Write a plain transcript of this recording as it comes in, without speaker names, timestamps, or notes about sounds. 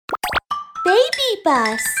baby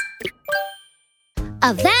bus.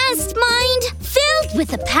 A vast mind filled with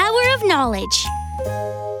the power of knowledge.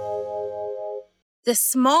 The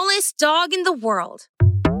smallest dog in the world.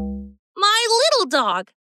 My little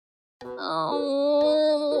dog.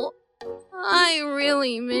 Oh, I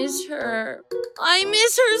really miss her. I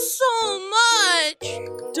miss her so much.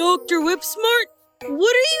 Dr. Whipsmart,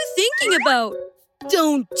 what are you thinking about?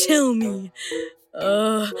 Don't tell me.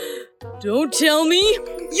 Don't tell me.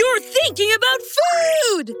 You're thinking about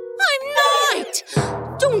food. I'm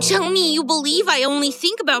not. Don't tell me you believe I only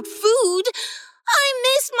think about food. I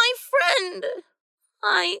miss my friend.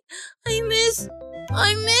 I miss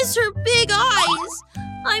her big eyes.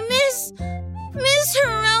 I miss her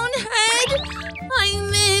round head. I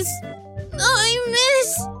miss.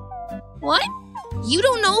 What? You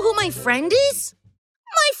don't know who my friend is?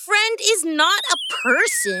 My friend is not a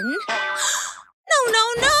person.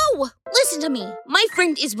 No. Listen to me. My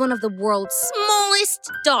friend is one of the world's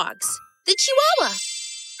smallest dogs, the Chihuahua.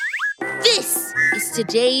 This is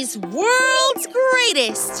today's world's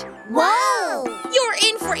greatest. Whoa! You're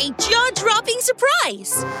in for a jaw-dropping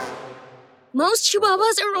surprise. Most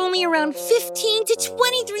Chihuahuas are only around 15 to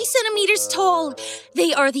 23 centimeters tall.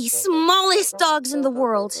 They are the smallest dogs in the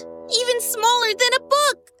world, even smaller than a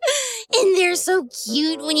book. And they're so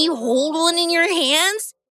cute when you hold one in your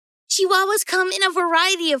hands. Chihuahuas come in a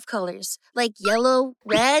variety of colors, like yellow,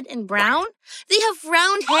 red, and brown. They have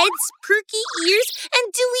round heads, perky ears,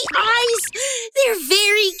 and dewy eyes. They're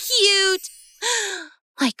very cute.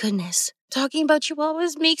 My goodness, talking about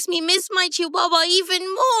Chihuahuas makes me miss my Chihuahua even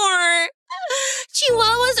more.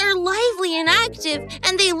 Chihuahuas are lively and active,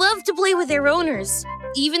 and they love to play with their owners.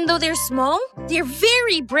 Even though they're small, they're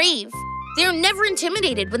very brave. They're never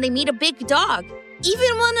intimidated when they meet a big dog,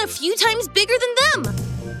 even one a few times bigger than them.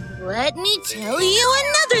 Let me tell you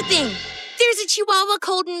another thing. There's a Chihuahua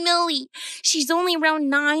called Millie. She's only around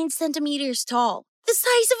 9 centimeters tall, the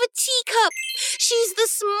size of a teacup. She's the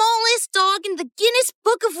smallest dog in the Guinness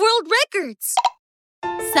Book of World Records.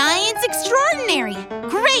 Science extraordinary.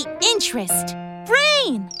 Great interest.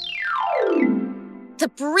 Brain. The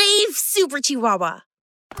brave Super Chihuahua.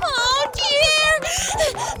 Oh, dear!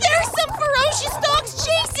 There are some ferocious dogs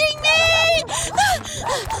chasing me!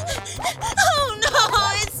 Oh, no!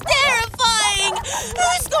 It's terrifying!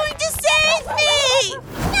 Who's going to save me?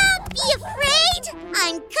 Don't be afraid.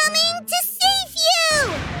 I'm coming to save you.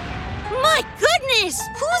 My goodness!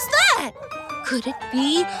 Who's that? Could it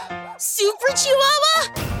be Super Chihuahua?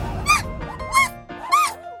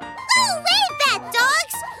 Go away, bad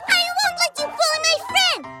dogs! I won't let you bully my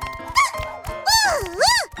friend!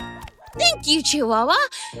 Thank you, Chihuahua.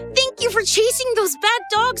 Thank you for chasing those bad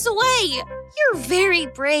dogs away. You're very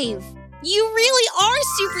brave. You really are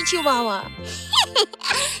Super Chihuahua.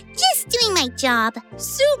 Just doing my job.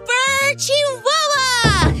 Super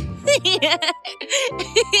Chihuahua!